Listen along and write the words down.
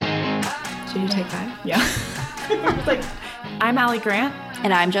Should you take 5? Yeah. I'm Allie Grant.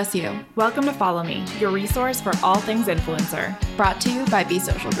 And I'm Just You. Welcome to Follow Me, your resource for all things influencer. Brought to you by Be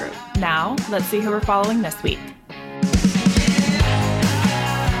Social Group. Now, let's see who we're following this week.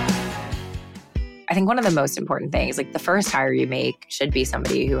 I think one of the most important things, like the first hire you make should be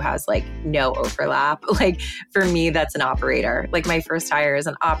somebody who has like no overlap. Like for me, that's an operator. Like my first hire is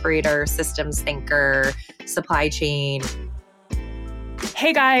an operator, systems thinker, supply chain.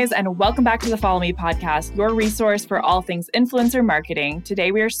 Hey guys, and welcome back to the Follow Me podcast, your resource for all things influencer marketing.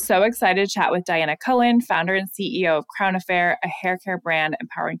 Today, we are so excited to chat with Dianna Cohen, founder and CEO of Crown Affair, a hair care brand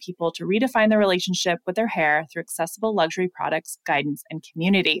empowering people to redefine their relationship with their hair through accessible luxury products, guidance, and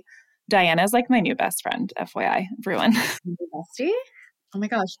community. Dianna is like my new best friend, FYI, everyone. Bestie? Oh my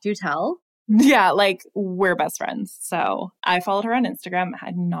gosh, do tell. Yeah, like we're best friends. So I followed her on Instagram.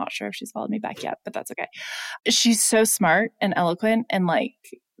 I'm not sure if she's followed me back yet, but that's okay. She's so smart and eloquent and like,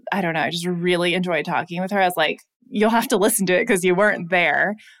 I don't know, I just really enjoyed talking with her. I was like, you'll have to listen to it because you weren't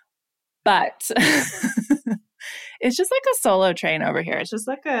there. But it's just like a solo train over here. It's just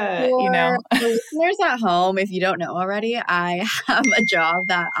like a, For the listeners at home, if you don't know already, I have a job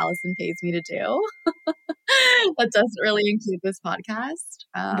that Allison pays me to do. That doesn't really include this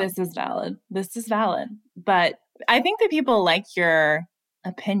podcast. This is valid. This is valid. But I think that people like your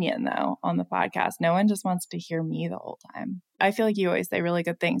opinion, though, on the podcast. No one just wants to hear me the whole time. I feel like you always say really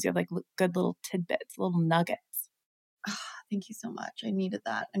good things. You have like good little tidbits, little nuggets. Oh, thank you so much. I needed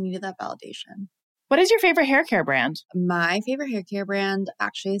that. I needed that validation. What is your favorite hair care brand? My favorite hair care brand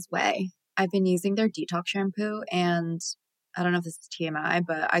actually is Way. I've been using their detox shampoo, and I don't know if this is TMI,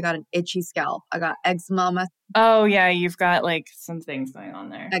 but I got an itchy scalp. I got eczema. Oh, yeah. You've got like some things going on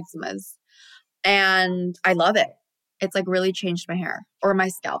there. Eczemas. And I love it. It's like really changed my hair, or my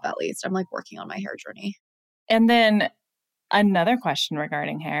scalp at least. I'm like working on my hair journey. And then another question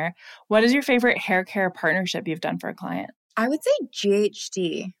regarding hair. What is your favorite hair care partnership you've done for a client? I would say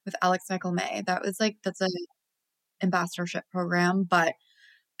GHD with Alex Michael May. That's an ambassadorship program, but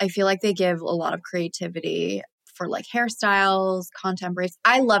I feel like they give a lot of creativity for like hairstyles, content breaks.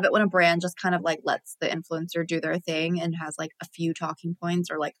 I love it when a brand just kind of like lets the influencer do their thing and has like a few talking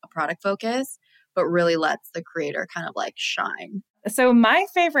points or like a product focus, but really lets the creator kind of like shine. So my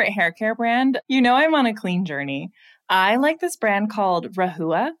favorite hair care brand, I'm on a clean journey. I like this brand called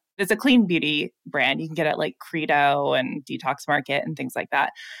Rahua. It's a clean beauty brand. You can get it like Credo and Detox Market and things like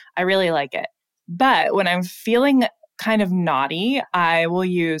that. I really like it. But when I'm feeling kind of naughty, I will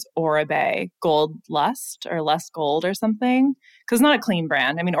use Oribe Gold Lust or Lust Gold or something, because it's not a clean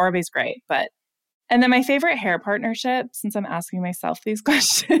brand. I mean, Oribe's great, but... And then my favorite hair partnership, since I'm asking myself these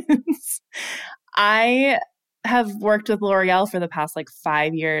questions, I have worked with L'Oreal for the past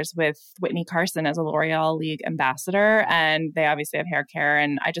 5 years with Whitney Carson as a L'Oreal League ambassador. And they obviously have hair care.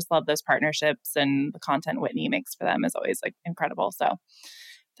 And I just love those partnerships, and the content Whitney makes for them is always incredible. So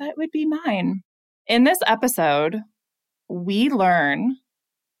that would be mine. In this episode, we learn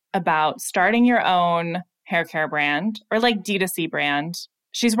about starting your own hair care brand or D2C brand.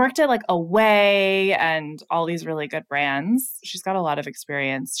 She's worked at Away and all these really good brands. She's got a lot of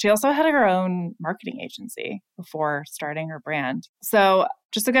experience. She also had her own marketing agency before starting her brand. So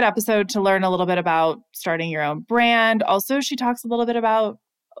just a good episode to learn a little bit about starting your own brand. Also, she talks a little bit about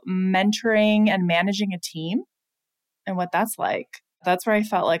mentoring and managing a team and what that's like. That's where I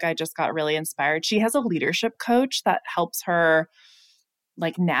felt like I just got really inspired. She has a leadership coach that helps her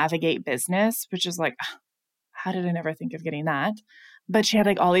navigate business, which is how did I never think of getting that? But she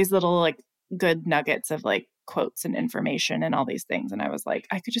had all these little good nuggets of quotes and information and all these things. And I was I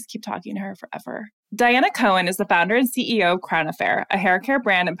could just keep talking to her forever. Dianna Cohen is the founder and CEO of Crown Affair, a hair care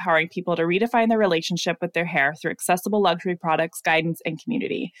brand empowering people to redefine their relationship with their hair through accessible luxury products, guidance, and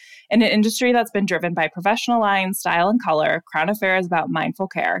community. In an industry that's been driven by professional lines, style, and color, Crown Affair is about mindful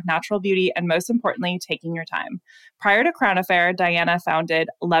care, natural beauty, and most importantly, taking your time. Prior to Crown Affair, Dianna founded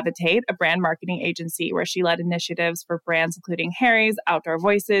Levitate, a brand marketing agency where she led initiatives for brands including Harry's, Outdoor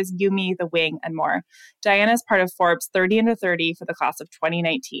Voices, Yumi, The Wing, and more. Dianna is part of Forbes 30 Under 30 for the class of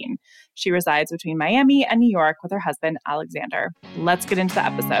 2019. She resides between Miami and New York with her husband, Alexander. Let's get into the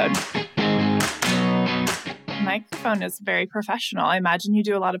episode. Microphone is very professional. I imagine you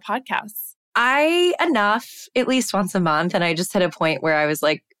do a lot of podcasts. Enough, at least once a month. And I just hit a point where I was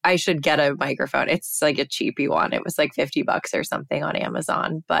I should get a microphone. It's a cheapy one. It was $50 or something on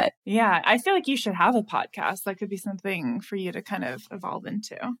Amazon. But yeah, I feel like you should have a podcast. That could be something for you to kind of evolve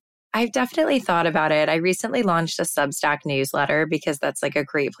into. I've definitely thought about it. I recently launched a Substack newsletter because that's a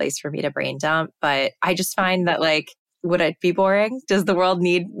great place for me to brain dump. But I just find that would it be boring? Does the world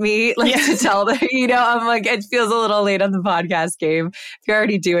need me to tell them, I'm like, it feels a little late on the podcast game. If you're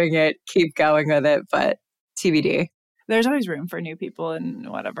already doing it, keep going with it, but TBD. There's always room for new people and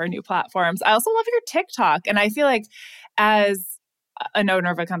whatever, new platforms. I also love your TikTok. And I feel like as an owner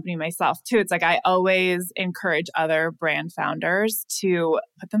of a company myself too, it's like I always encourage other brand founders to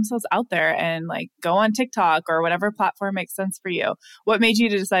put themselves out there and like go on TikTok or whatever platform makes sense for you. What made you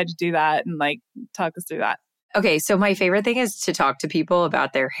to decide to do that, and like talk us through that? Okay, so my favorite thing is to talk to people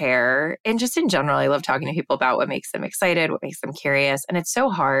about their hair. And just in general, I love talking to people about what makes them excited, what makes them curious. And it's so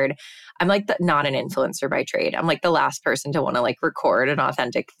hard. I'm like not an influencer by trade. I'm like the last person to want to like record an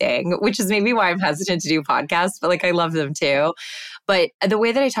authentic thing, which is maybe why I'm hesitant to do podcasts, but like I love them too. But the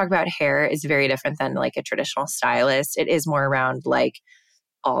way that I talk about hair is very different than like a traditional stylist. It is more around like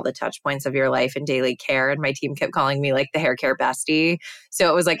all the touch points of your life and daily care. And my team kept calling me like the hair care bestie. So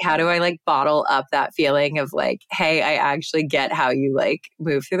it was like, how do I like bottle up that feeling of like, hey, I actually get how you like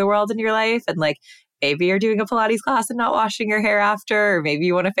move through the world in your life. And like, maybe you're doing a Pilates class and not washing your hair after, or maybe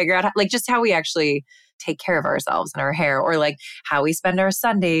you want to figure out how, like just how we actually take care of ourselves and our hair, or like how we spend our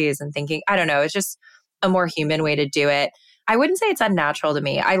Sundays and thinking, I don't know, it's just a more human way to do it. I wouldn't say it's unnatural to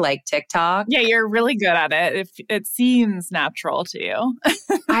me. I like TikTok. Yeah, you're really good at it. It seems natural to you.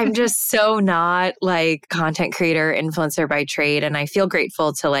 I'm just so not like content creator, influencer by trade. And I feel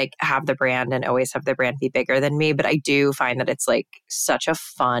grateful to like have the brand and always have the brand be bigger than me. But I do find that it's like such a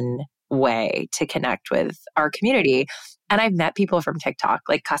fun way to connect with our community. And I've met people from TikTok,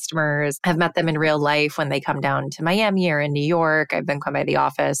 like customers. I've met them in real life when they come down to Miami or in New York. I've been come by the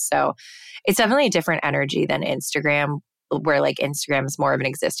office. So it's definitely a different energy than Instagram, where like Instagram is more of an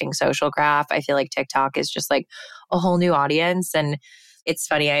existing social graph. I feel like TikTok is just like a whole new audience. And it's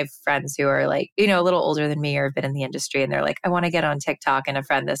funny, I have friends who are like, a little older than me or have been in the industry, and they're like, I want to get on TikTok. And a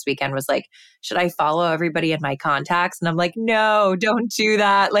friend this weekend was like, should I follow everybody in my contacts? And I'm like, no, don't do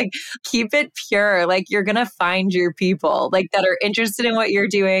that. Like, keep it pure. Like, you're going to find your people like that are interested in what you're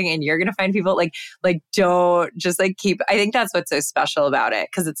doing, and you're going to find people like don't just like I think that's what's so special about it.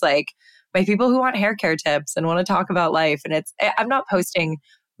 Cause it's like, my people who want hair care tips and want to talk about life. And I'm not posting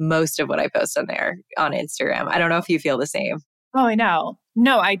most of what I post on there on Instagram. I don't know if you feel the same. Oh, I know.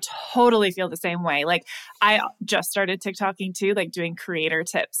 No, I totally feel the same way. Like I just started TikToking too, like doing creator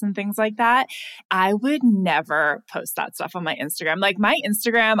tips and things like that. I would never post that stuff on my Instagram. Like my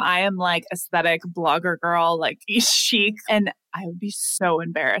Instagram, I am like aesthetic blogger girl, like chic. And I would be so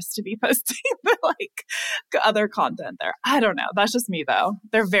embarrassed to be posting like other content there. I don't know. That's just me though.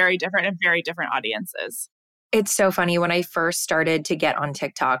 They're very different and very different audiences. It's so funny. When I first started to get on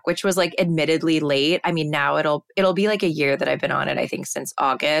TikTok, which was like admittedly late. I mean, now it'll be like a year that I've been on it, I think since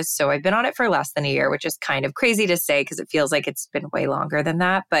August. So I've been on it for less than a year, which is kind of crazy to say because it feels like it's been way longer than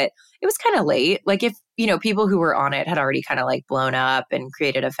that. But it was kind of late. Like if, people who were on it had already kind of like blown up and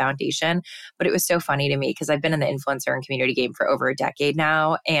created a foundation. But it was so funny to me because I've been in the influencer and community game for over a decade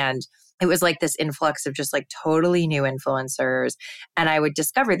now. And it was like this influx of just like totally new influencers. And I would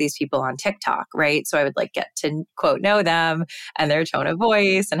discover these people on TikTok, right? So I would like get to quote know them and their tone of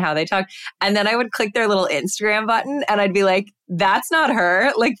voice and how they talk. And then I would click their little Instagram button and I'd be like, that's not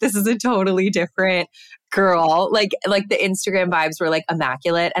her. Like, this is a totally different girl. Like the Instagram vibes were like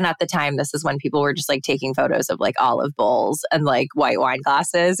immaculate. And at the time, this is when people were just like taking photos of like olive bowls and like white wine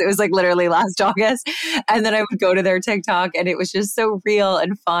glasses. It was like literally last August. And then I would go to their TikTok and it was just so real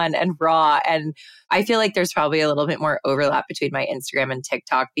and fun and raw. And I feel like there's probably a little bit more overlap between my Instagram and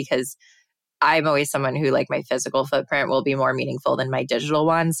TikTok because I'm always someone who like my physical footprint will be more meaningful than my digital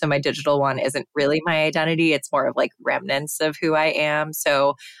one. So my digital one isn't really my identity. It's more of like remnants of who I am.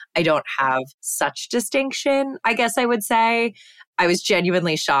 So I don't have such distinction, I guess I would say. I was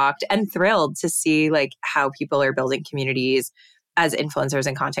genuinely shocked and thrilled to see like how people are building communities as influencers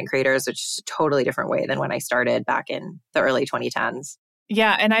and content creators, which is a totally different way than when I started back in the early 2010s.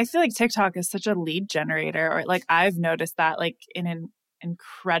 Yeah. And I feel like TikTok is such a lead generator, or like I've noticed that like in an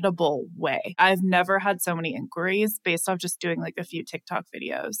incredible way. I've never had so many inquiries based off just doing like a few TikTok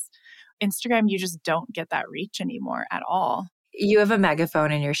videos. Instagram, you just don't get that reach anymore at all. You have a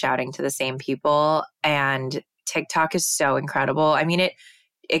megaphone and you're shouting to the same people. And TikTok is so incredible. I mean, it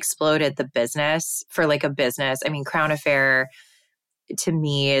exploded the business for like a business. I mean, Crown Affair to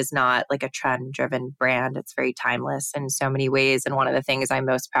me is not like a trend-driven brand. It's very timeless in so many ways. And one of the things I'm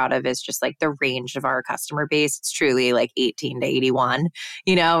most proud of is just like the range of our customer base. It's truly like 18 to 81.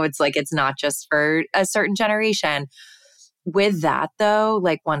 It's like, it's not just for a certain generation. With that though,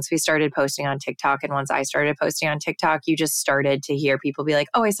 like once we started posting on TikTok and once I started posting on TikTok, you just started to hear people be like,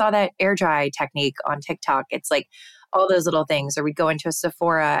 oh, I saw that air dry technique on TikTok. It's like, all those little things. Or we'd go into a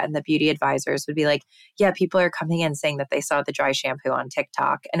Sephora and the beauty advisors would be like, yeah, people are coming in saying that they saw the dry shampoo on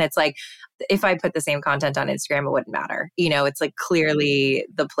TikTok. And it's like, if I put the same content on Instagram, it wouldn't matter. It's like clearly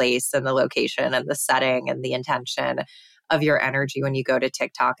the place and the location and the setting and the intention of your energy when you go to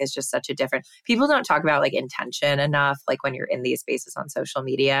TikTok is just such a different, people don't talk about like intention enough, like when you're in these spaces on social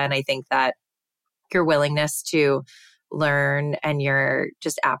media. And I think that your willingness to learn and your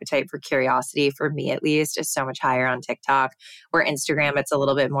just appetite for curiosity, for me at least, is so much higher on TikTok. Where Instagram, it's a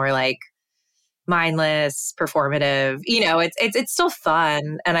little bit more like mindless, performative. It's still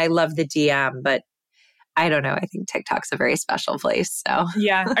fun, and I love the DM, but I don't know. I think TikTok's a very special place. So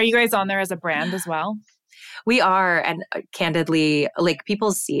yeah, are you guys on there as a brand as well? We are. And candidly, like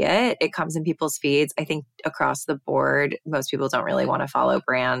people see it. It comes in people's feeds. I think across the board, most people don't really want to follow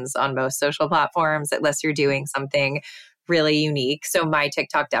brands on most social platforms unless you're doing something really unique. So my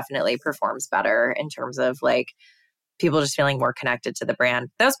TikTok definitely performs better in terms of like people just feeling more connected to the brand.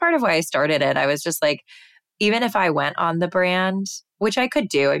 That was part of why I started it. I was just like, even if I went on the brand, which I could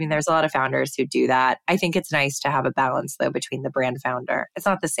do. I mean, there's a lot of founders who do that. I think it's nice to have a balance though between the brand founder. It's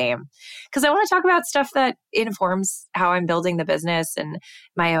not the same because I want to talk about stuff that informs how I'm building the business and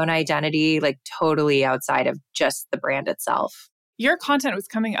my own identity, like totally outside of just the brand itself. Your content was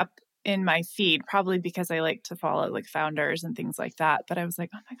coming up in my feed, probably because I like to follow like founders and things like that. But I was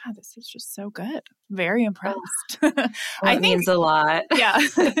like, oh my God, this is just so good. Very impressed. It means a lot. Yeah.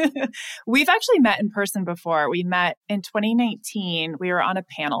 We've actually met in person before. We met in 2019. We were on a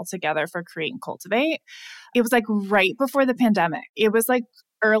panel together for Create and Cultivate. It was like right before the pandemic. It was like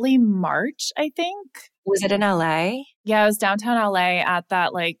early March, I think. Was it in LA? Yeah, it was downtown LA at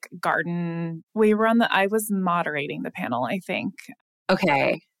that like garden. I was moderating the panel, I think.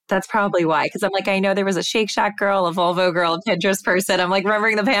 Okay. That's probably why. Because I'm like, I know there was a Shake Shack girl, a Volvo girl, a Pinterest person. I'm like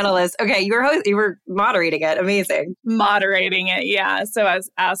remembering the panelists. Okay, you were moderating it. Amazing. Moderating it, yeah. So I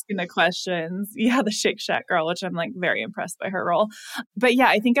was asking the questions. Yeah, the Shake Shack girl, which I'm like very impressed by her role. But yeah,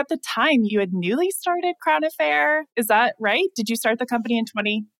 I think at the time you had newly started Crown Affair. Is that right? Did you start the company in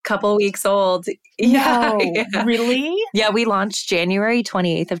 20? Couple weeks old. Yeah, no, yeah. Really? Yeah, we launched January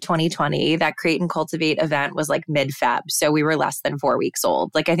 28th of 2020. That Create and Cultivate event was like mid-Feb. So we were less than 4 weeks old.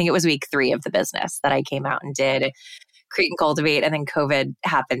 Like I think it was week 3 of the business that I came out and did Create and Cultivate. And then COVID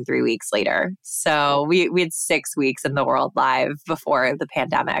happened 3 weeks later. So we had 6 weeks in the world live before the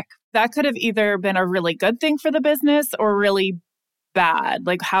pandemic. That could have either been a really good thing for the business or really bad.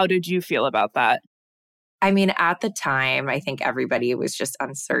 Like, how did you feel about that? I mean, at the time, I think everybody was just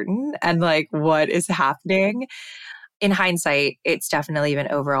uncertain and like, what is happening? In hindsight, it's definitely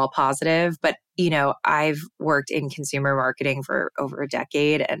been overall positive. But, I've worked in consumer marketing for over a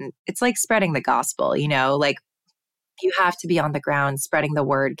decade, and it's like spreading the gospel, like you have to be on the ground, spreading the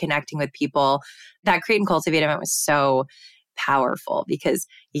word, connecting with people. That Create and Cultivate event was so powerful because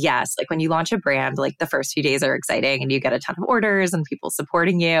yes, like when you launch a brand, like the first few days are exciting and you get a ton of orders and people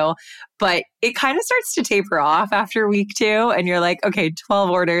supporting you, but it kind of starts to taper off after week 2 and you're like, okay, 12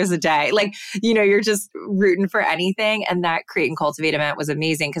 orders a day. Like, you're just rooting for anything. And that Create and Cultivate event was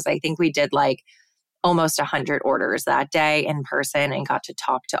amazing because I think we did like almost 100 orders that day in person and got to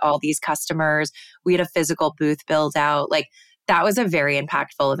talk to all these customers. We had a physical booth build out. Like that was a very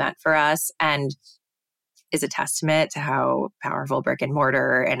impactful event for us. And is a testament to how powerful brick and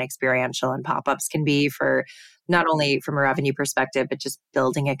mortar and experiential and pop-ups can be for not only from a revenue perspective, but just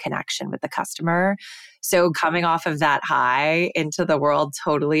building a connection with the customer. So coming off of that high into the world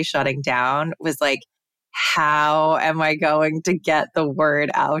totally shutting down was like, how am I going to get the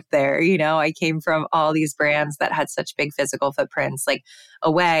word out there? I came from all these brands that had such big physical footprints like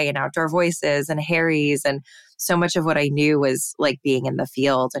Away and Outdoor Voices and Harry's. And so much of what I knew was like being in the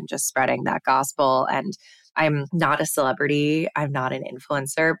field and just spreading that gospel. And I'm not a celebrity. I'm not an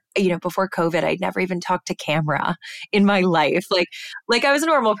influencer. Before COVID, I'd never even talked to camera in my life. Like I was a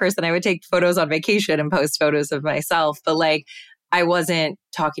normal person. I would take photos on vacation and post photos of myself, but like I wasn't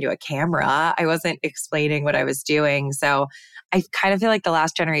talking to a camera. I wasn't explaining what I was doing. So I kind of feel like the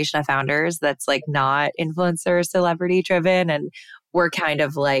last generation of founders that's like not influencer celebrity driven, and we're kind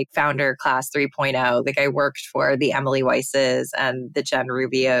of like founder class 3.0. Like I worked for the Emily Weisses and the Jen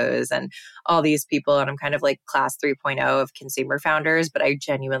Rubios and all these people. And I'm kind of like class 3.0 of consumer founders. But I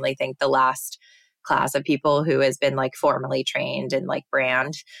genuinely think the last class of people who has been like formally trained in like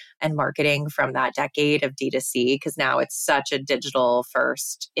brand and marketing from that decade of D2C, because now it's such a digital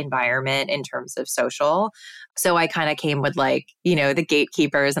first environment in terms of social. So I kind of came with like, the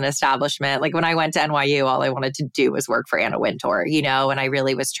gatekeepers and establishment. Like when I went to NYU, all I wanted to do was work for Anna Wintour, and I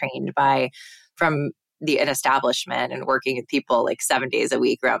really was trained from an establishment and working with people like 7 days a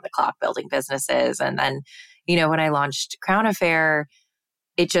week around the clock building businesses. And then, When I launched Crown Affair,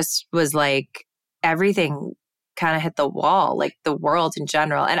 it just was like everything kind of hit the wall, like the world in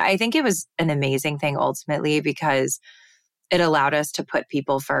general. And I think it was an amazing thing ultimately because it allowed us to put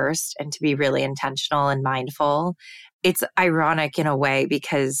people first and to be really intentional and mindful. It's ironic in a way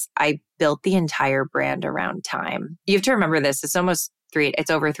because I built the entire brand around time. You have to remember this. It's over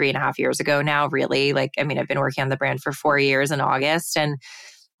 3.5 years ago now, really. I've been working on the brand for 4 years in August. And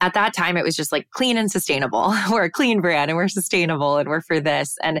at that time, it was just like clean and sustainable. We're a clean brand and we're sustainable and we're for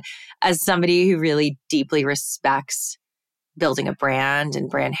this. And as somebody who really deeply respects building a brand and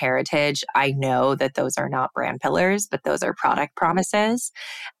brand heritage, I know that those are not brand pillars, but those are product promises.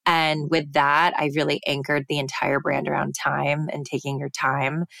 And with that, I really anchored the entire brand around time and taking your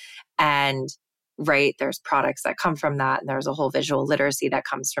time. And there's products that come from that. And there's a whole visual literacy that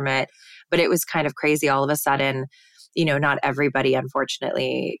comes from it. But it was kind of crazy all of a sudden. Not everybody,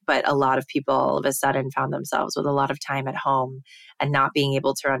 unfortunately, but a lot of people all of a sudden found themselves with a lot of time at home and not being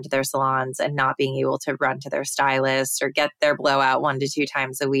able to run to their salons and not being able to run to their stylists or get their blowout 1 to 2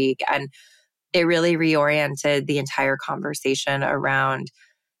 times a week. And it really reoriented the entire conversation around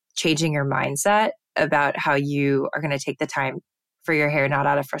changing your mindset about how you are going to take the time for your hair, not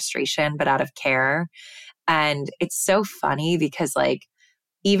out of frustration, but out of care. And it's so funny because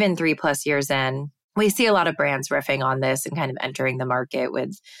even 3+ years in, we see a lot of brands riffing on this and kind of entering the market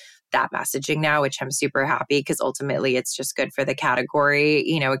with that messaging now, which I'm super happy because ultimately it's just good for the category,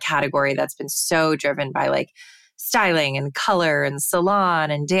 a category that's been so driven by styling and color and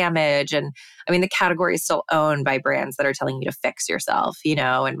salon and damage. And the category is still owned by brands that are telling you to fix yourself,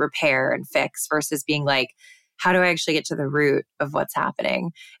 and repair and fix versus being how do I actually get to the root of what's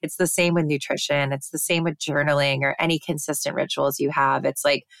happening? It's the same with nutrition. It's the same with journaling or any consistent rituals you have. It's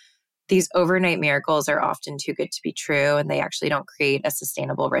these overnight miracles are often too good to be true, and they actually don't create a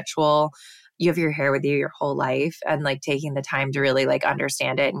sustainable ritual. You have your hair with you your whole life and taking the time to really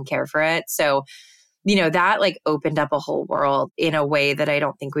understand it and care for it. So, that opened up a whole world in a way that I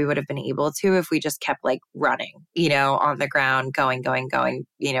don't think we would have been able to if we just kept running, on the ground, going,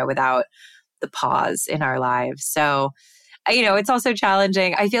 without the pause in our lives. So, it's also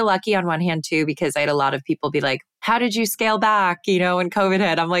challenging. I feel lucky on one hand too, because I had a lot of people be like, how did you scale back, when COVID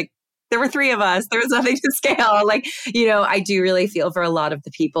hit? I'm like, there were 3 of us. There was nothing to scale. I do really feel for a lot of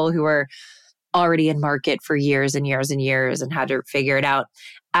the people who were already in market for years and years and years and had to figure it out.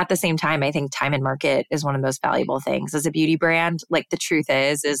 At the same time, I think time in market is one of the most valuable things as a beauty brand. The truth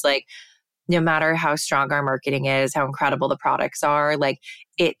is no matter how strong our marketing is, how incredible the products are,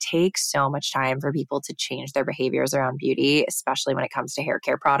 it takes so much time for people to change their behaviors around beauty, especially when it comes to hair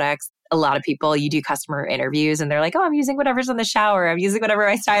care products. A lot of people, you do customer interviews and they're like, oh, I'm using whatever's in the shower. I'm using whatever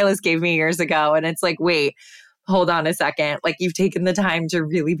my stylist gave me years ago. And it's wait, hold on a second. You've taken the time to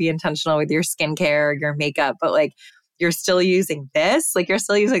really be intentional with your skincare, your makeup, but you're still using this, you're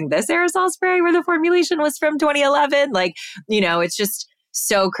still using this aerosol spray where the formulation was from 2011. It's just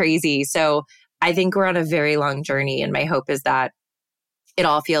so crazy. So I think we're on a very long journey. And my hope is that it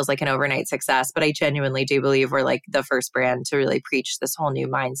all feels like an overnight success. But I genuinely do believe we're the first brand to really preach this whole new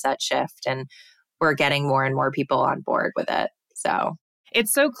mindset shift. And we're getting more and more people on board with it. So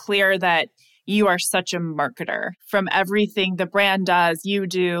it's so clear that you are such a marketer. From everything the brand does, you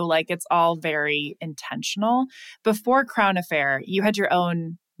do, it's all very intentional. Before Crown Affair, you had your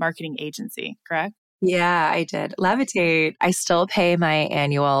own marketing agency, correct? Yeah, I did. Levitate. I still pay my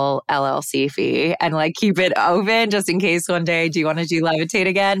annual LLC fee and keep it open just in case one day I do want to do Levitate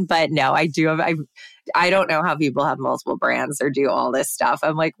again. But no, I do have, I don't know how people have multiple brands or do all this stuff.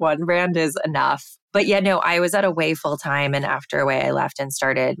 I'm one brand is enough. But yeah, no, I was at Away full time. And after Away, I left and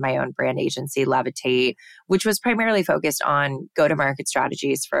started my own brand agency, Levitate, which was primarily focused on go-to-market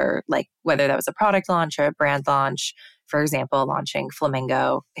strategies for whether that was a product launch or a brand launch. For example, launching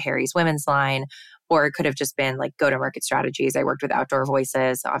Flamingo, Harry's women's line, or it could have just been go-to-market strategies. I worked with Outdoor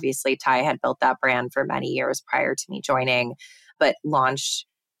Voices. Obviously, Ty had built that brand for many years prior to me joining, but launched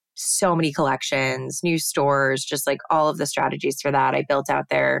so many collections, new stores, just all of the strategies for that. I built out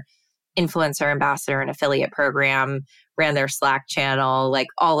their influencer, ambassador, and affiliate program, ran their Slack channel,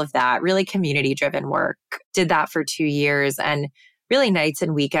 all of that, really community-driven work. Did that for 2 years and really nights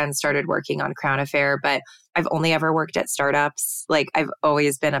and weekends started working on Crown Affair, but I've only ever worked at startups. I've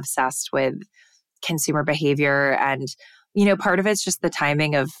always been obsessed with consumer behavior. And, part of it's just the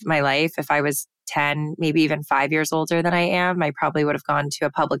timing of my life. If I was 10, maybe even 5 years older than I am, I probably would have gone to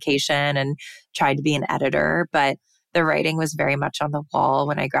a publication and tried to be an editor. But the writing was very much on the wall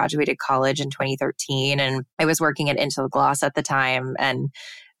when I graduated college in 2013. And I was working at Into the Gloss at the time and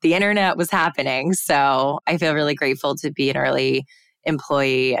the internet was happening. So I feel really grateful to be an early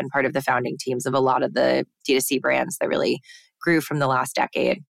employee and part of the founding teams of a lot of the D2C brands that really grew from the last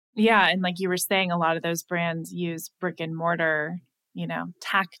decade. Yeah. And like you were saying, a lot of those brands use brick and mortar,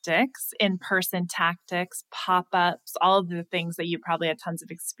 tactics, in-person tactics, pop-ups, all of the things that you probably had tons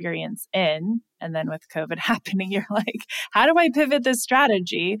of experience in. And then with COVID happening, you're like, how do I pivot this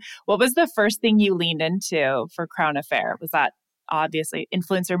strategy? What was the first thing you leaned into for Crown Affair? Was that obviously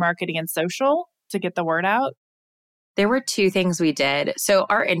influencer marketing and social to get the word out? There were two things we did. So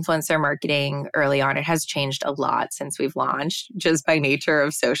our influencer marketing early on, it has changed a lot since we've launched, just by nature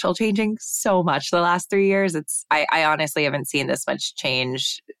of social changing so much the last 3 years. I honestly haven't seen this much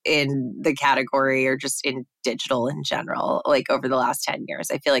change in the category or just in digital in general, like over the last 10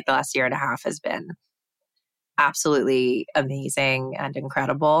 years. I feel like the last year and a half has been absolutely amazing and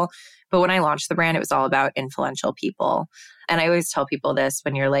incredible. But when I launched the brand, it was all about influential people. And I always tell people this,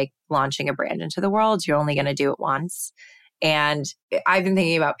 when you're like launching a brand into the world, you're only going to do it once. And I've been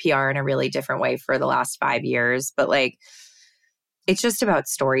thinking about PR in a really different way for the last 5 years, but like, it's just about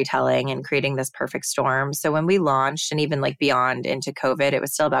storytelling and creating this perfect storm. So when we launched, and even like beyond into COVID, it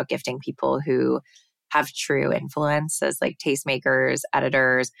was still about gifting people who have true influence as like tastemakers,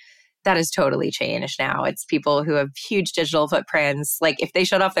 editors. That has totally changed now. It's people who have huge digital footprints. Like if they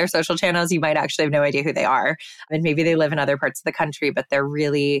shut off their social channels, you might actually have no idea who they are. And maybe they live in other parts of the country, but they're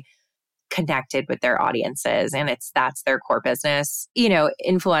really connected with their audiences, and that's their core business.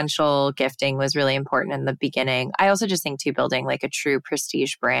 Influential gifting was really important in the beginning. I also just think too, building like a true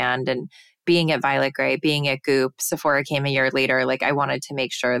prestige brand and being at Violet Grey, being at Goop, Sephora came a year later. Like I wanted to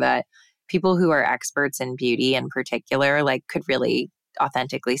make sure that people who are experts in beauty in particular, like could really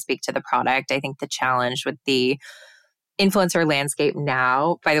authentically speak to the product. I think the challenge with the influencer landscape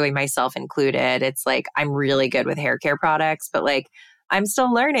now, by the way, myself included, it's like I'm really good with hair care products, but like I'm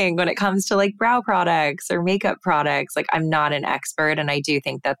still learning when it comes to like brow products or makeup products. Like I'm not an expert. And I do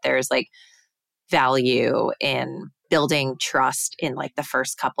think that there's like value in building trust in like the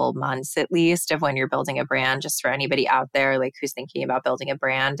first couple months, at least, of when you're building a brand, just for anybody out there like who's thinking about building a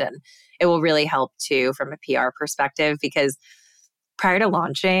brand. And it will really help too from a PR perspective, because prior to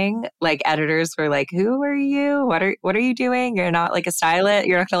launching, like editors were like, who are you? What are you doing? You're not like a stylist.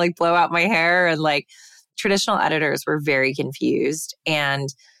 You're not gonna like blow out my hair. And like traditional editors were very confused. And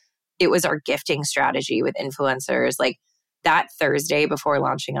it was our gifting strategy with influencers. Like that Thursday before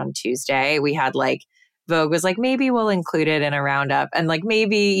launching on Tuesday, we had like Vogue was like, maybe we'll include it in a roundup. And like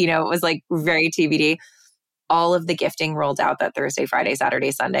maybe, it was like very TBD. All of the gifting rolled out that Thursday, Friday,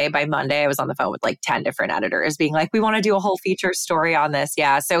 Saturday, Sunday. By Monday, I was on the phone with like 10 different editors being like, we want to do a whole feature story on this.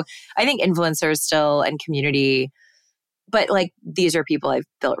 Yeah. So I think influencers still and community, but like these are people I've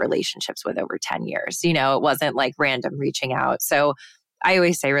built relationships with over 10 years. It wasn't like random reaching out. So I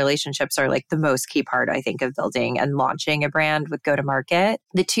always say relationships are like the most key part, I think, of building and launching a brand with go-to-market.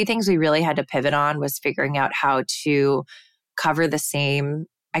 The two things we really had to pivot on was figuring out how to cover the same,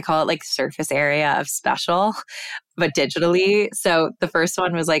 I call it like surface area of special, but digitally. So the first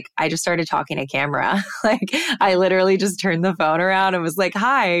one was like, I just started talking to camera. Like I literally just turned the phone around and was like,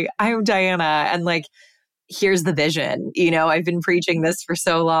 hi, I'm Dianna. And like, here's the vision. I've been preaching this for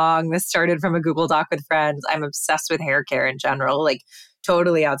so long. This started from a Google Doc with friends. I'm obsessed with hair care in general, like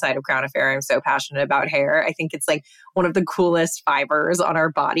totally outside of Crown Affair. I'm so passionate about hair. I think it's like one of the coolest fibers on our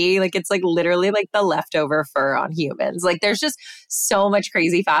body. Like it's like literally like the leftover fur on humans. Like there's just so much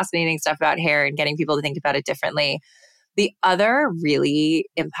crazy, fascinating stuff about hair and getting people to think about it differently. The other really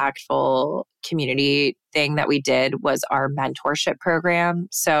impactful community thing that we did was our mentorship program.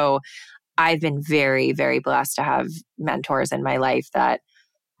 So I've been very, very blessed to have mentors in my life that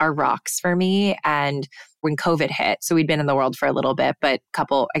are rocks for me. And when COVID hit, so we'd been in the world for a little bit, but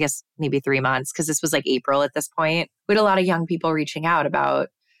I guess maybe 3 months, because this was like April at this point, we had a lot of young people reaching out about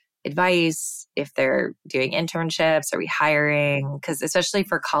advice, if they're doing internships, are we hiring? Because especially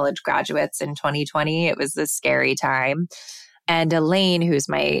for college graduates in 2020, it was a scary time. And Elaine, who's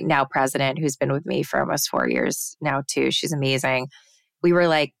my now president, who's been with me for almost 4 years now too, she's amazing. We were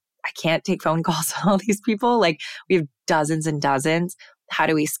like, I can't take phone calls on all these people. Like we have dozens and dozens. How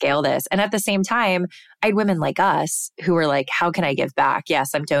do we scale this? And at the same time, I had women like us who were like, how can I give back?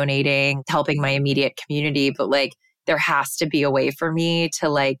 Yes, I'm donating, helping my immediate community, but like there has to be a way for me to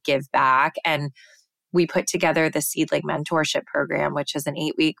like give back. And we put together the Seedling Mentorship Program, which is an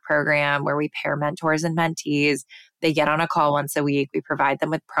 8-week program where we pair mentors and mentees. They get on a call once a week. We provide them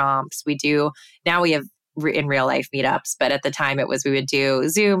with prompts. Now we have in real life meetups, but at the time it was, we would do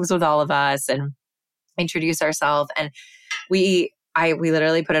Zooms with all of us and introduce ourselves. And we we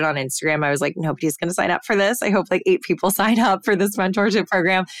literally put it on Instagram. I was like, nobody's going to sign up for this. I hope like 8 people sign up for this mentorship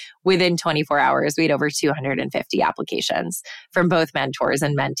program. Within 24 hours, we had over 250 applications from both mentors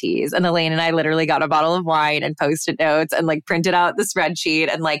and mentees. And Elaine and I literally got a bottle of wine and Post-it notes and like printed out the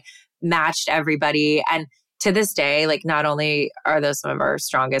spreadsheet and like matched everybody. And to this day, like not only are those some of our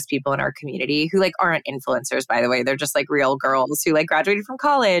strongest people in our community who like aren't influencers, by the way, they're just like real girls who like graduated from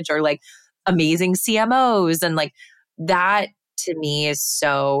college or like amazing CMOs. And like that to me is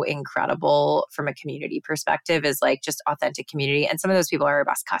so incredible from a community perspective, is like just authentic community. And some of those people are our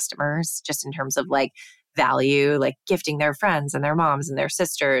best customers just in terms of like value, like gifting their friends and their moms and their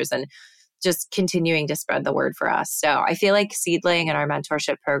sisters and just continuing to spread the word for us. So I feel like Seedling and our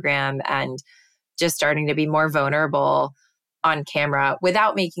mentorship program and just starting to be more vulnerable on camera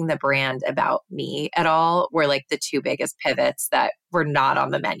without making the brand about me at all were like the 2 biggest pivots that were not on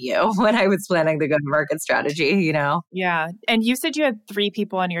the menu when I was planning the go-to-market strategy, you know? Yeah. And you said you had 3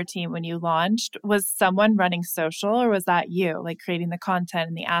 people on your team when you launched. Was someone running social or was that you, like creating the content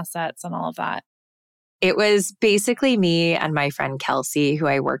and the assets and all of that? It was basically me and my friend Kelsey, who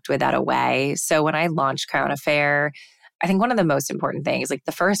I worked with at Away. So when I launched Crown Affair, I think one of the most important things, like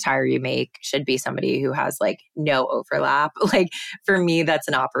the first hire you make should be somebody who has like no overlap. Like for me, that's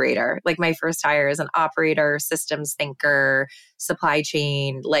an operator. Like my first hire is an operator, systems thinker, supply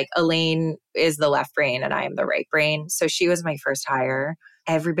chain. Like Elaine is the left brain and I am the right brain. So she was my first hire.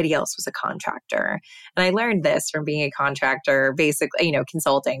 Everybody else was a contractor. And I learned this from being a contractor, basically, you know,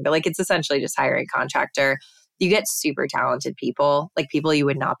 consulting, but like it's essentially just hiring a contractor. You get super talented people, like people you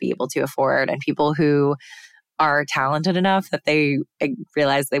would not be able to afford and people who are talented enough that they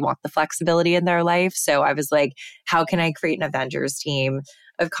realize they want the flexibility in their life. So I was like, how can I create an Avengers team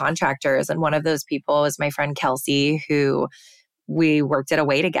of contractors? And one of those people was my friend Kelsey, who we worked at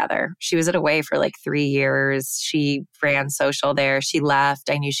Away together. She was at Away for like 3 years. She ran social there. She left.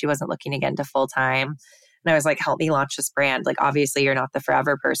 I knew she wasn't looking to get into full time. And I was like, help me launch this brand. Like, obviously, you're not the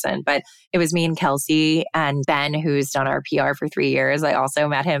forever person, but it was me and Kelsey and Ben, who's done our PR for 3 years. I also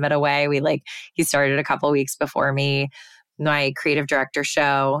met him at Away. He started a couple weeks before me. My creative director,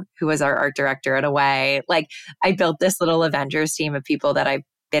 Show, who was our art director at Away. Like, I built this little Avengers team of people that I've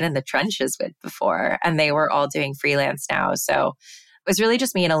been in the trenches with before, and they were all doing freelance now. So it was really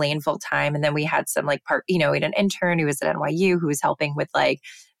just me and Elaine full time. And then we had some like we had an intern who was at NYU who was helping with like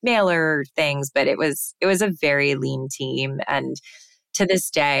mailer things, but it was a very lean team. And to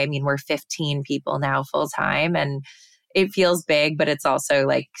this day, I mean, we're 15 people now full time and it feels big, but it's also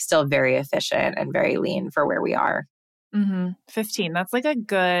like still very efficient and very lean for where we are. 15. That's like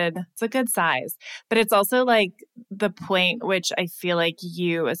it's a good size, but it's also like the point which I feel like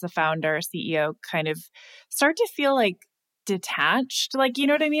you as a founder, CEO kind of start to feel like detached. Like, you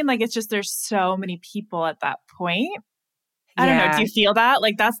know what I mean? Like, it's just, there's so many people at that point. I don't know. Do you feel that?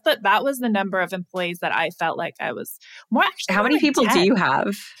 Like that was the number of employees that I felt like I was more actually. How many like people 10. do you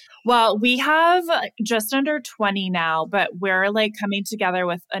have? Well, we have just under 20 now, but we're like coming together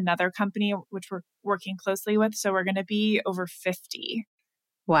with another company, which we're working closely with. So we're going to be over 50.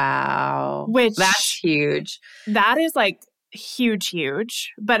 Wow. Which that's huge. That is like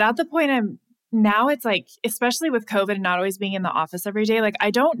huge. But at the point now it's like, especially with COVID and not always being in the office every day, like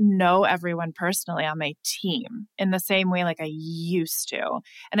I don't know everyone personally on my team in the same way like I used to.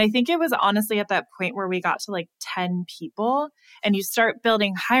 And I think it was honestly at that point where we got to like 10 people and you start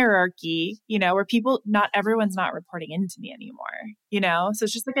building hierarchy, you know, where not everyone's not reporting into me anymore, you know? So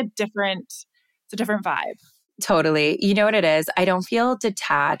it's just like it's a different vibe. Totally. You know what it is? I don't feel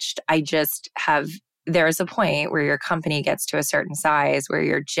detached. There's a point where your company gets to a certain size where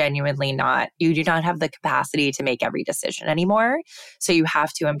you do not have the capacity to make every decision anymore. So you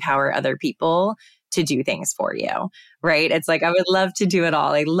have to empower other people to do things for you, right? It's like, I would love to do it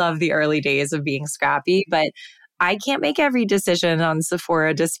all. I love the early days of being scrappy, but I can't make every decision on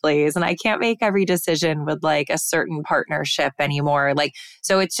Sephora displays and I can't make every decision with like a certain partnership anymore. Like,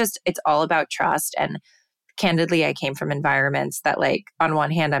 so it's all about trust. And candidly, I came from environments that like, on one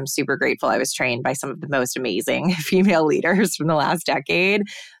hand, I'm super grateful I was trained by some of the most amazing female leaders from the last decade.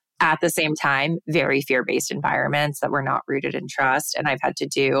 At the same time, very fear-based environments that were not rooted in trust. And I've had to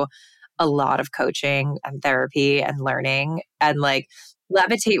do a lot of coaching and therapy and learning. And like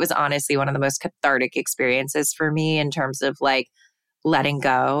Levitate was honestly one of the most cathartic experiences for me in terms of like letting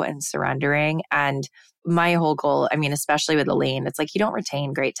go and surrendering. And my whole goal, I mean, especially with Elaine, it's like you don't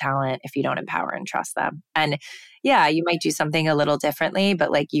retain great talent if you don't empower and trust them. And yeah, you might do something a little differently,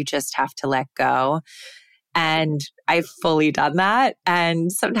 but like you just have to let go. And I've fully done that.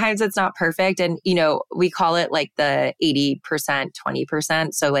 And sometimes it's not perfect. And, you know, we call it like the 80%,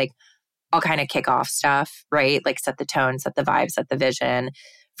 20%. So like I'll kind of kick off stuff, right? Like set the tone, set the vibe, set the vision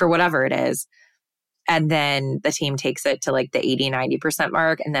for whatever it is. And then the team takes it to like the 80-90%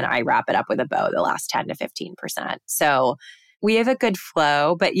 mark. And then I wrap it up with a bow, the last 10 to 15%. So we have a good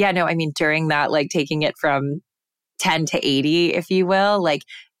flow. But yeah, no, I mean, during that, like taking it from 10 to 80, if you will, like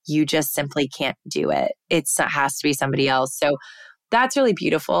you just simply can't do it. It has to be somebody else. So that's really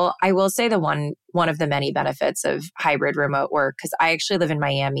beautiful. I will say one of the many benefits of hybrid remote work, because I actually live in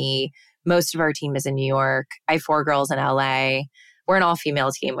Miami. Most of our team is in New York. I have 4 girls in LA. We're an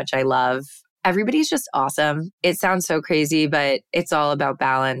all-female team, which I love. Everybody's just awesome. It sounds so crazy, but it's all about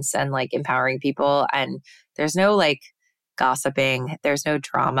balance and like empowering people. And there's no like gossiping. There's no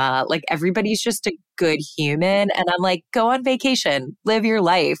drama. Like everybody's just a good human. And I'm like, go on vacation, live your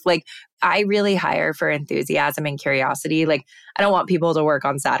life. Like I really hire for enthusiasm and curiosity. Like I don't want people to work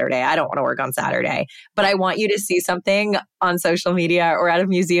on Saturday. I don't want to work on Saturday, but I want you to see something on social media or at a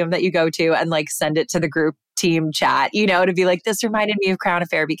museum that you go to and like send it to the group team chat, to be like, this reminded me of Crown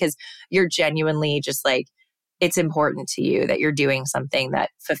Affair, because you're genuinely just like, it's important to you that you're doing something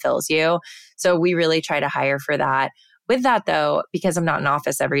that fulfills you. So we really try to hire for that. With that though, because I'm not in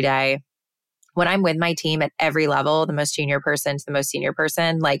office every day, when I'm with my team at every level, the most junior person to the most senior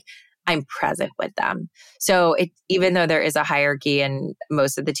person, like I'm present with them. So even though there is a hierarchy and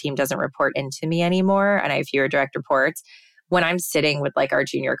most of the team doesn't report into me anymore, and I have fewer direct reports, when I'm sitting with like our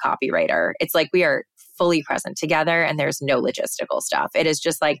junior copywriter, it's like we are fully present together and there's no logistical stuff. It is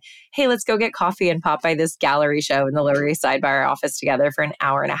just like, hey, let's go get coffee and pop by this gallery show in the Lower East Side by our office together for an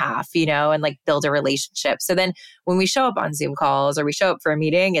hour and a half, and like build a relationship. So then when we show up on Zoom calls or we show up for a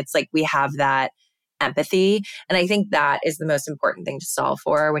meeting, it's like we have that empathy. And I think that is the most important thing to solve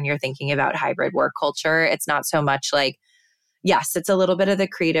for when you're thinking about hybrid work culture. It's not so much like, yes, it's a little bit of the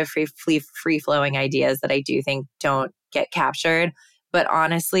creative, free-flowing ideas that I do think don't get captured. But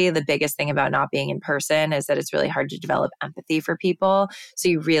honestly, the biggest thing about not being in person is that it's really hard to develop empathy for people. So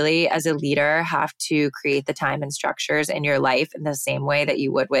you really, as a leader, have to create the time and structures in your life in the same way that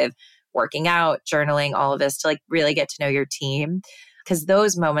you would with working out, journaling, all of this to like really get to know your team. Because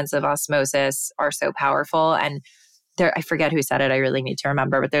those moments of osmosis are so powerful. And I forget who said it. I really need to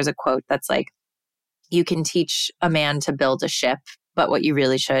remember. But there's a quote that's like, you can teach a man to build a ship, but what you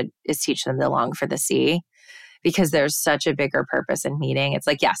really should is teach them to long for the sea. Because there's such a bigger purpose in meeting. It's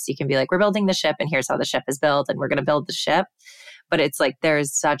like, yes, you can be like, we're building the ship and here's how the ship is built and we're going to build the ship. But it's like,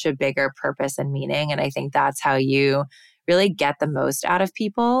 there's such a bigger purpose and meaning. And I think that's how you really get the most out of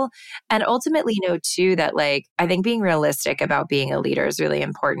people. And ultimately know too that like, I think being realistic about being a leader is really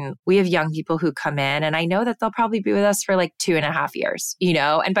important. We have young people who come in and I know that they'll probably be with us for like 2.5 years,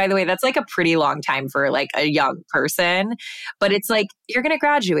 And by the way, that's like a pretty long time for like a young person, but it's like, you're going to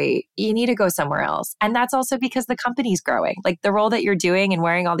graduate. You need to go somewhere else. And that's also because the company's growing. Like the role that you're doing and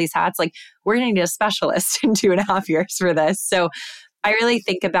wearing all these hats, like we're going to need a specialist in 2.5 years for this. So I really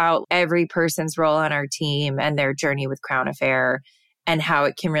think about every person's role on our team and their journey with Crown Affair and how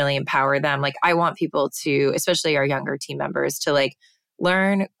it can really empower them. Like I want people to, especially our younger team members, to like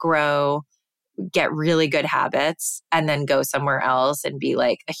learn, grow, get really good habits, and then go somewhere else and be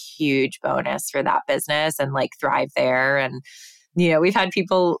like a huge bonus for that business and like thrive there. And, we've had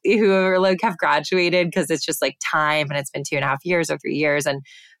people who are like have graduated because it's just like time and it's been 2.5 years or 3 years. And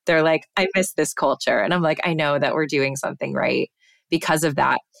they're like, I miss this culture. And I'm like, I know that we're doing something right because of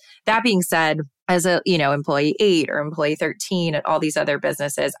that. That being said, as a, employee 8 or employee 13 at all these other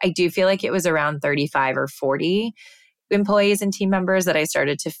businesses, I do feel like it was around 35 or 40 employees and team members that I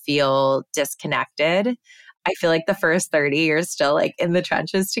started to feel disconnected. I feel like the first 30 you're still like in the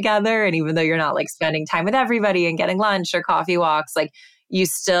trenches together. And even though you're not like spending time with everybody and getting lunch or coffee walks, like you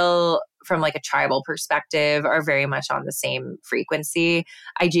still, from like a tribal perspective, are very much on the same frequency.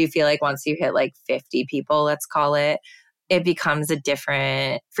 I do feel like once you hit like 50 people, let's call it, it becomes a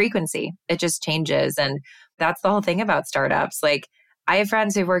different frequency. It just changes. And that's the whole thing about startups. Like I have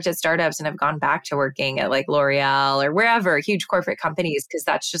friends who've worked at startups and have gone back to working at like L'Oreal or wherever, huge corporate companies, because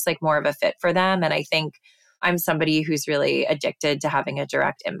that's just like more of a fit for them. And I think I'm somebody who's really addicted to having a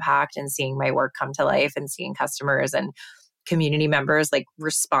direct impact and seeing my work come to life and seeing customers and community members like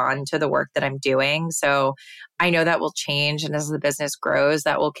respond to the work that I'm doing. So I know that will change. And as the business grows,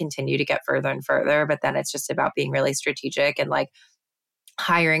 that will continue to get further and further. But then it's just about being really strategic and like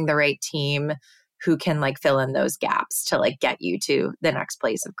hiring the right team who can like fill in those gaps to like get you to the next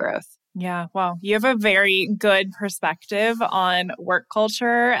place of growth. Yeah. Wow. You have a very good perspective on work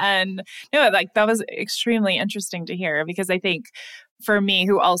culture. And like that was extremely interesting to hear because I think for me,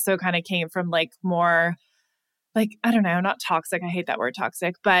 who also kind of came from like more like, I don't know, not toxic. I hate that word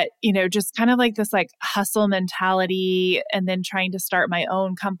toxic, but, just kind of like this like hustle mentality and then trying to start my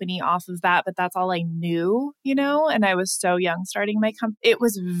own company off of that. But that's all I knew, and I was so young starting my company. It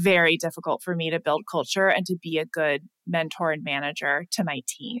was very difficult for me to build culture and to be a good mentor and manager to my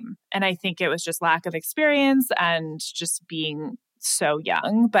team. And I think it was just lack of experience and just being so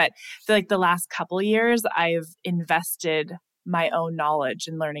young. But like the last couple of years, I've invested my own knowledge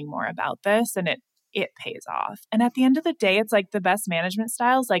in learning more about this, and it pays off. And at the end of the day, it's like the best management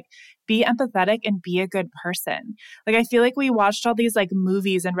styles, like be empathetic and be a good person. Like, I feel like we watched all these like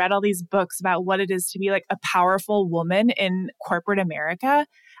movies and read all these books about what it is to be like a powerful woman in corporate America.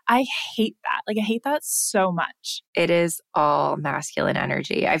 I hate that. Like, I hate that so much. It is all masculine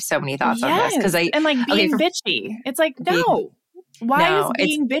energy. I have so many thoughts on this and like being bitchy. It's like, no. Why does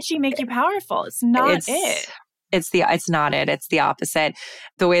being bitchy make you powerful? It's not it. It's not it. It's the opposite.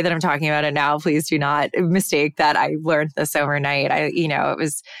 The way that I'm talking about it now, please do not mistake that I learned this overnight. It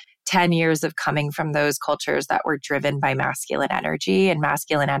was 10 years of coming from those cultures that were driven by masculine energy, and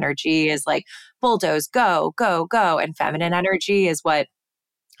masculine energy is like bulldoze, go, go, go. And feminine energy is what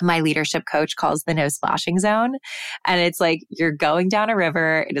my leadership coach calls the no splashing zone. And it's like, you're going down a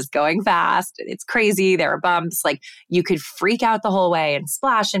river. It is going fast. It's crazy. There are bumps. Like, you could freak out the whole way and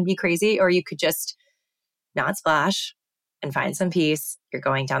splash and be crazy, or you could just not splash and find some peace. You're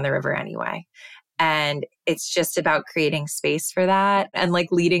going down the river anyway. And it's just about creating space for that and like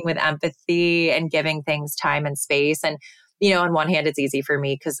leading with empathy and giving things time and space. And, on one hand, it's easy for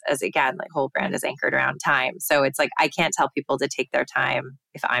me because, as again, like whole brand is anchored around time. So it's like, I can't tell people to take their time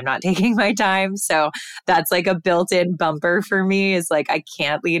if I'm not taking my time. So that's like a built-in bumper for me, is like, I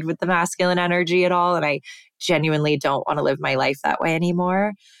can't lead with the masculine energy at all. And I genuinely don't want to live my life that way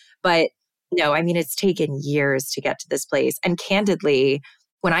anymore. But no, I mean, it's taken years to get to this place. And candidly,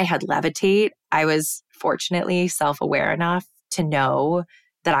 when I had Levitate, I was fortunately self-aware enough to know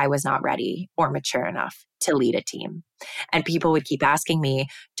that I was not ready or mature enough to lead a team. And people would keep asking me,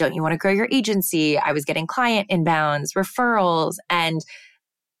 don't you want to grow your agency? I was getting client inbounds, referrals, and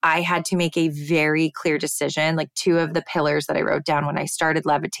I had to make a very clear decision. Like, two of the pillars that I wrote down when I started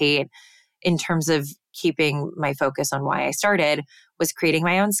Levitate in terms of keeping my focus on why I started was creating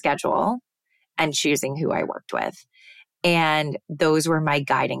my own schedule and choosing who I worked with. And those were my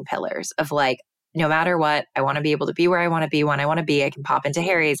guiding pillars of like, no matter what, I want to be able to be where I want to be when I want to be. I can pop into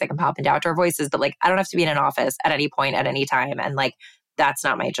Harry's, I can pop into Outdoor Voices, but like, I don't have to be in an office at any point at any time. And like, that's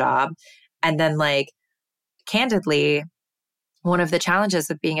not my job. And then like, candidly, one of the challenges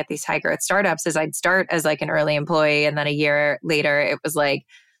of being at these high growth startups is I'd start as like an early employee. And then a year later, it was like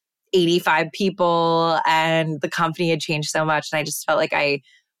 85 people and the company had changed so much. And I just felt like I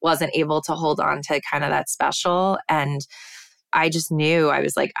wasn't able to hold on to kind of that special. And I just knew, I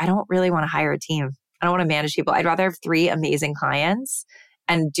was like, I don't really want to hire a team. I don't want to manage people. I'd rather have 3 amazing clients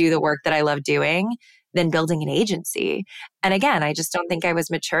and do the work that I love doing than building an agency. And again, I just don't think I was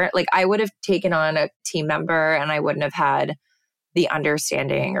mature. Like, I would have taken on a team member and I wouldn't have had the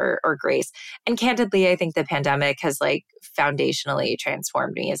understanding or grace. And candidly, I think the pandemic has like foundationally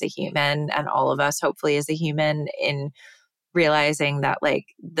transformed me as a human, and all of us hopefully as a human, in realizing that like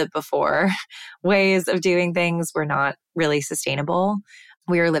the before ways of doing things were not really sustainable.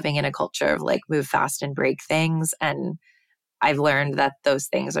 We were living in a culture of like move fast and break things. And I've learned that those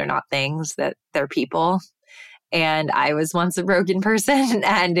things are not things, that they're people. And I was once a broken person,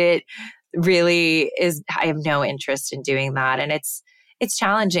 and it really is, I have no interest in doing that. And it's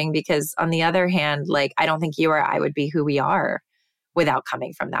challenging because on the other hand, like, I don't think you or I would be who we are without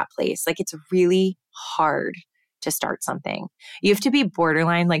coming from that place. Like, it's really hard to start something. You have to be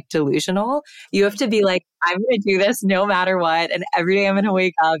borderline like delusional. You have to be like, I'm going to do this no matter what. And every day I'm going to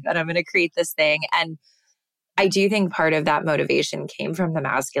wake up and I'm going to create this thing. And I do think part of that motivation came from the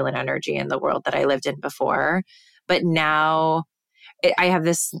masculine energy in the world that I lived in before. But now I have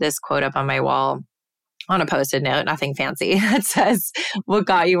this quote up on my wall on a Post-it note, nothing fancy, that says, what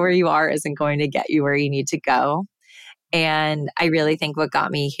got you where you are isn't going to get you where you need to go. And I really think what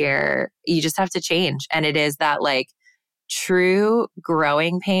got me here, you just have to change. And it is that like true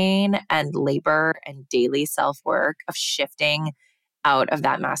growing pain and labor and daily self-work of shifting out of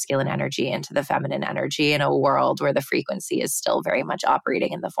that masculine energy into the feminine energy in a world where the frequency is still very much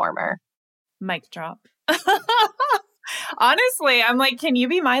operating in the former. Mic drop. Honestly, I'm like, can you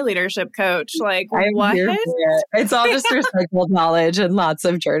be my leadership coach? Like, what? It's all just recycled knowledge and lots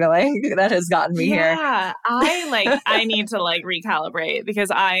of journaling that has gotten me here. Yeah, I need to like recalibrate because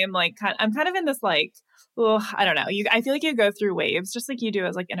I am like, I'm kind of in this like well, I don't know. I feel like you go through waves just like you do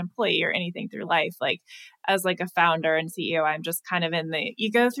as like an employee or anything through life. Like as like a founder and CEO, I'm just kind of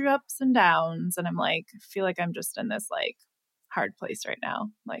you go through ups and downs, and I'm like, feel like I'm just in this like hard place right now.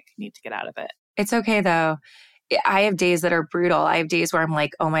 Like need to get out of it. It's okay though. I have days that are brutal. I have days where I'm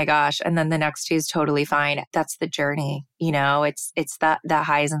like, oh my gosh. And then the next day is totally fine. That's the journey. It's the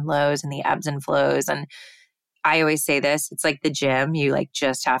highs and lows and the ebbs and flows. And I always say this, it's like the gym. You like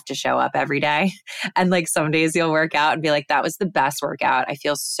just have to show up every day. And like some days you'll work out and be like, that was the best workout. I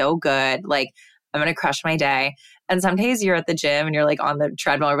feel so good. Like I'm going to crush my day. And some days you're at the gym and you're like on the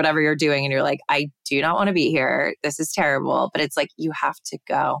treadmill or whatever you're doing. And you're like, I do not want to be here. This is terrible. But it's like, you have to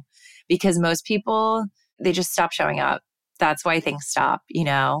go because most people, they just stop showing up. That's why things stop,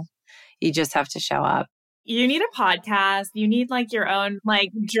 You just have to show up. You need a podcast. You need like your own like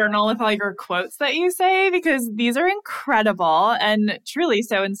journal with all your quotes that you say because these are incredible and truly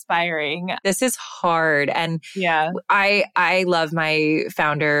so inspiring. This is hard. And yeah, I love my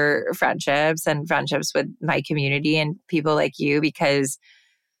founder friendships and friendships with my community and people like you because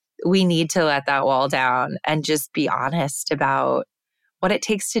we need to let that wall down and just be honest about what it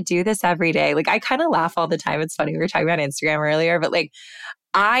takes to do this every day. Like I kind of laugh all the time. It's funny. We were talking about Instagram earlier, but like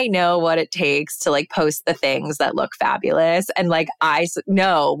I know what it takes to like post the things that look fabulous. And like I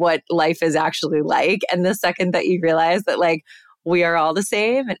know what life is actually like. And the second that you realize that like we are all the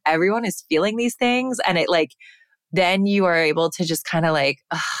same and everyone is feeling these things and it like, then you are able to just kind of like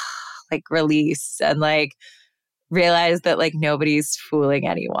release and like realize that like nobody's fooling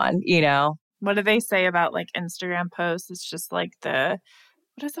anyone, What do they say about like Instagram posts? It's just like what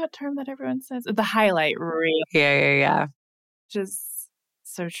is that term that everyone says? The highlight reel. Yeah. Just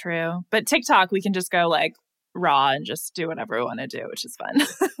so true. But TikTok, we can just go like raw and just do whatever we want to do, which is fun.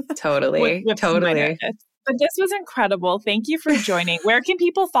 Totally. Totally. But this was incredible. Thank you for joining. Where can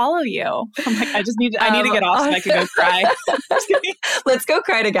people follow you? I'm like, I need to get off so I can go cry. Let's go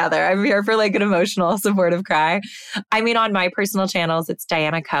cry together. I'm here for like an emotional, supportive cry. I mean, on my personal channels, it's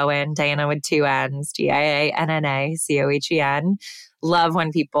Dianna Cohen, Dianna with 2 N's, DIANNA COHEN. Love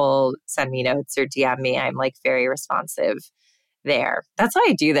when people send me notes or DM me. I'm like very responsive there. That's why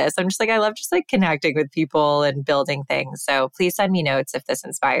I do this. I'm just like, I love just like connecting with people and building things. So please send me notes if this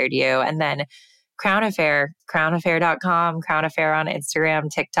inspired you. And then Crown Affair, crownaffair.com, Crown Affair on Instagram,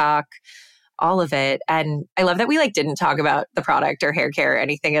 TikTok, all of it. And I love that we like didn't talk about the product or hair care or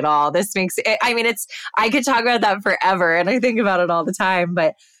anything at all. This makes it, I could talk about that forever and I think about it all the time,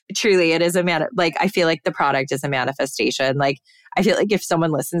 but truly it is I feel like the product is a manifestation. Like I feel like if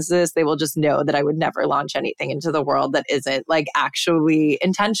someone listens to this, they will just know that I would never launch anything into the world that isn't like actually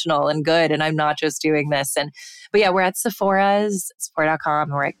intentional and good. And I'm not just doing this. But yeah, we're at Sephora's, Sephora.com.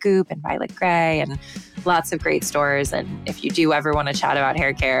 We're at Goop and Violet Grey and lots of great stores. And if you do ever want to chat about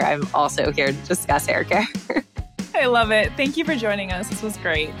hair care, I'm also here to discuss hair care. I love it. Thank you for joining us. This was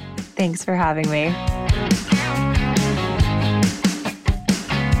great. Thanks for having me.